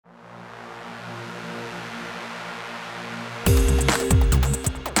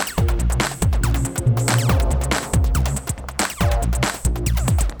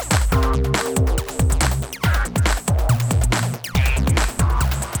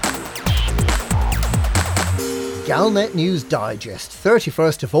Galnet News Digest,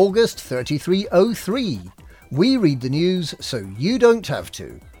 31st of August 3303. We read the news so you don't have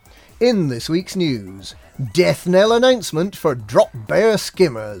to. In this week's news, death knell announcement for drop bear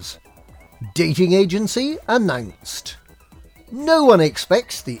skimmers. Dating agency announced. No one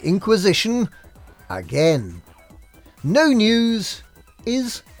expects the Inquisition again. No news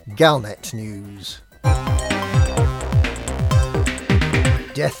is Galnet News.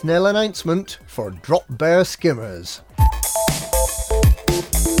 Death knell announcement for drop bear skimmers.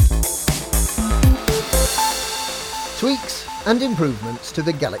 Tweaks and improvements to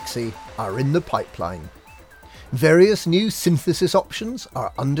the Galaxy are in the pipeline. Various new synthesis options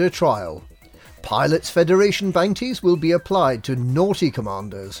are under trial. Pilots Federation bounties will be applied to naughty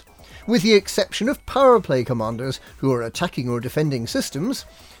commanders. With the exception of power play commanders who are attacking or defending systems,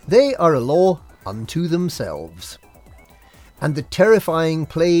 they are a law unto themselves. And the terrifying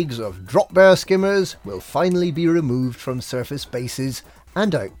plagues of drop bear skimmers will finally be removed from surface bases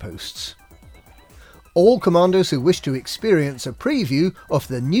and outposts. All commanders who wish to experience a preview of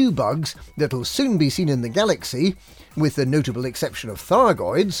the new bugs that will soon be seen in the Galaxy, with the notable exception of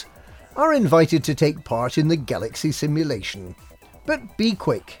Thargoids, are invited to take part in the Galaxy simulation. But be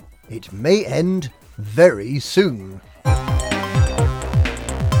quick, it may end very soon.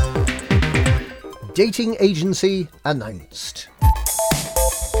 Dating agency announced.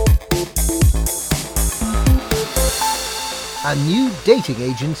 A new dating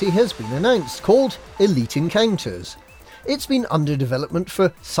agency has been announced called Elite Encounters. It's been under development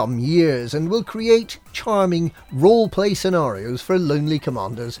for some years and will create charming role-play scenarios for lonely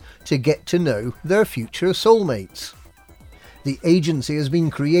commanders to get to know their future soulmates. The agency has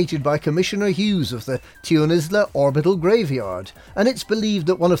been created by Commissioner Hughes of the Tionisla Orbital Graveyard, and it's believed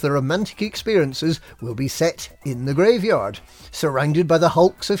that one of the romantic experiences will be set in the graveyard, surrounded by the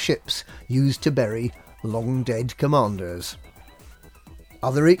hulks of ships used to bury long-dead commanders.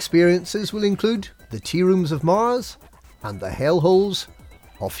 Other experiences will include the tea rooms of Mars and the hellholes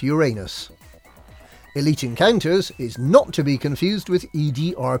of Uranus. Elite Encounters is not to be confused with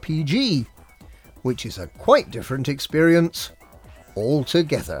EDRPG, which is a quite different experience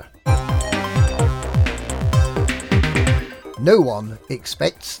altogether. No one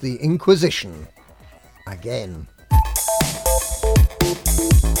expects the Inquisition again.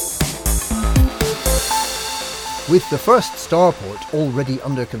 With the first starport already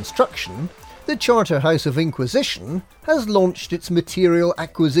under construction, the Charterhouse of Inquisition has launched its material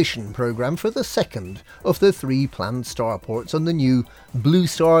acquisition program for the second of the 3 planned starports on the new Blue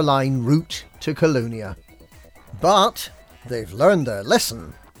Star Line route to Colonia. But they've learned their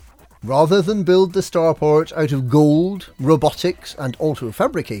lesson. Rather than build the starport out of gold, robotics and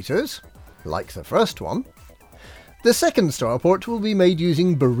auto-fabricators, like the first one, the second starport will be made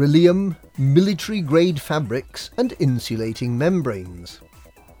using beryllium, military-grade fabrics and insulating membranes.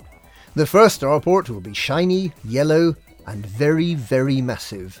 The first starport will be shiny, yellow and very, very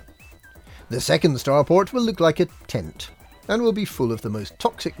massive. The second starport will look like a tent and will be full of the most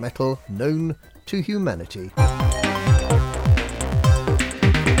toxic metal known to humanity.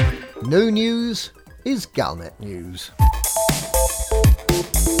 No news is Galnet News.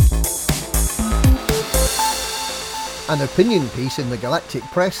 An opinion piece in the Galactic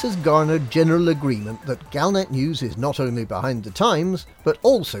Press has garnered general agreement that Galnet News is not only behind the times, but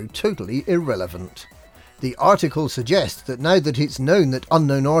also totally irrelevant. The article suggests that now that it's known that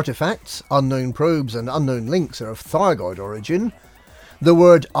unknown artifacts, unknown probes and unknown links are of Thargoid origin, the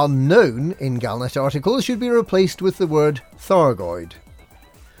word unknown in Galnet articles should be replaced with the word Thargoid.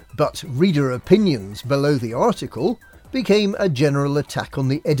 But reader opinions below the article became a general attack on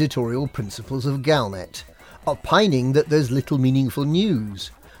the editorial principles of Galnet, opining that there's little meaningful news,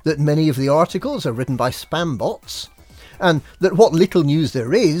 that many of the articles are written by spam bots, and that what little news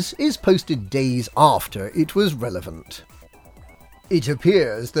there is posted days after it was relevant. It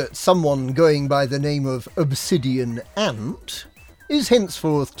appears that someone going by the name of Obsidian Ant is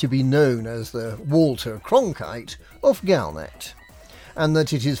henceforth to be known as the Walter Cronkite of Galnet, and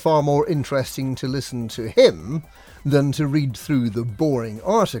that it is far more interesting to listen to him than to read through the boring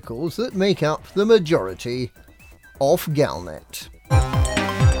articles that make up the majority of Galnet.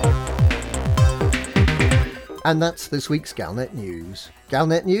 And that's this week's Galnet News.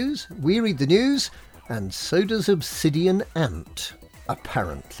 Galnet News, we read the news, and so does Obsidian Ant,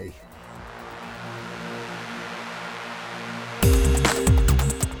 apparently.